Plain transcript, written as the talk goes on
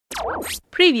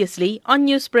Previously on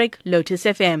Newsbreak, Lotus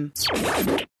FM.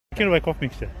 Can buy cough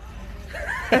mixture.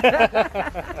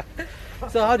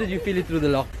 So how did you feel it through the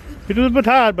lock? It was a bit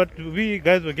hard, but we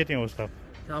guys were getting our stuff.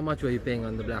 How much were you paying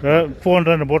on the black market?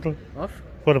 400 a bottle Off?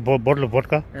 for a bottle of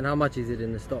vodka. And how much is it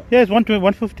in the store? Yeah, it's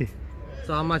 150.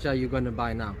 So how much are you going to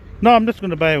buy now? No, I'm just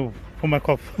going to buy for my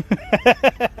cough.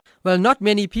 Well, not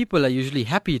many people are usually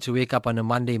happy to wake up on a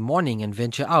Monday morning and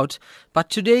venture out, but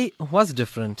today was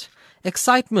different.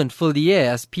 Excitement filled the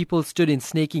air as people stood in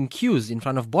snaking queues in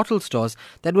front of bottle stores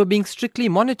that were being strictly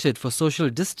monitored for social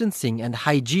distancing and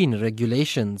hygiene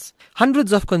regulations.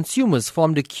 Hundreds of consumers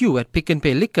formed a queue at Pick n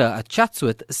Pay Liquor at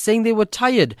Chatsworth, saying they were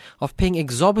tired of paying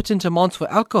exorbitant amounts for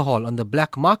alcohol on the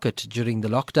black market during the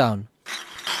lockdown.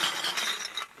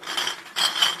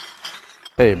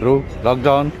 Hey bro,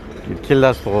 lockdown, it killed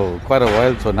us for quite a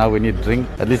while, so now we need drink.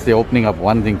 At least they're opening up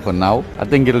one thing for now. I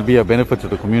think it'll be a benefit to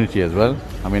the community as well.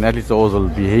 I mean, at least those will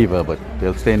behave, but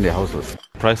they'll stay in their houses.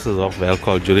 Prices of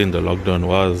alcohol during the lockdown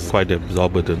was quite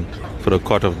exorbitant. For a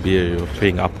quart of beer, you're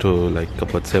paying up to like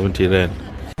about 70 rand.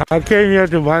 I came here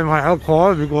to buy my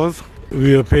alcohol because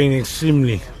we were paying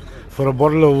extremely. For a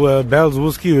bottle of Bell's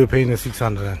whiskey, we were paying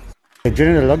 600 rand.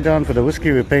 During the lockdown, for the whiskey,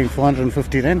 we were paying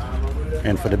 450 rand.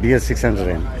 And for the beer, 600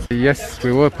 rand. Yes,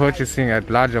 we were purchasing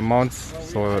at large amounts,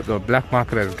 so the black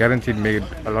market has guaranteed made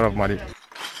a lot of money.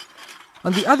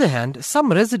 On the other hand,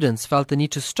 some residents felt the need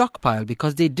to stockpile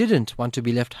because they didn't want to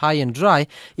be left high and dry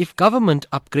if government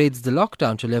upgrades the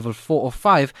lockdown to level 4 or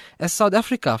 5 as South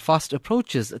Africa fast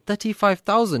approaches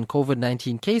 35,000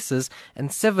 COVID-19 cases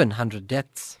and 700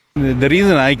 deaths. The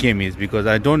reason I came is because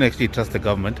I don't actually trust the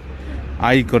government.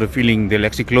 I got a feeling they'll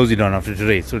actually close it down after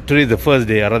today. So today is the first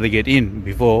day. I'd rather get in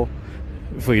before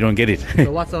you don't get it.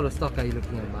 So what sort of stock are you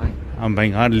looking at buying? I'm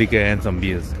buying hard liquor and some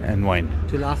beers and wine.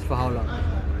 To last for how long?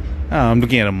 I'm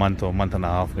looking at a month or month and a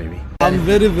half maybe. I'm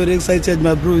very, very excited,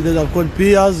 my bro, that I've got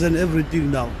beers and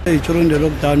everything now. During the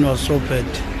lockdown was so bad.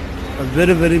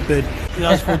 Very, very bad.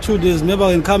 Just for 2 days. Maybe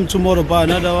I can come tomorrow buy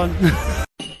another one.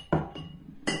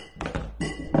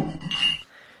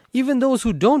 Even those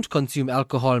who don't consume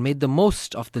alcohol made the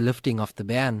most of the lifting of the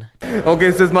ban. Okay,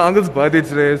 so it's my uncle's birthday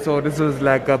today, so this was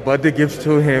like a birthday gift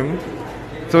to him.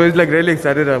 So he's like really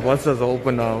excited that once it's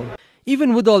open now.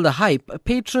 Even with all the hype,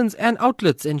 patrons and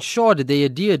outlets ensured they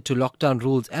adhered to lockdown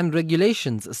rules and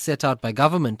regulations set out by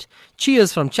government.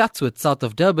 Cheers from Chatsworth, south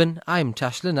of Durban. I'm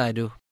Tashlan Naidoo.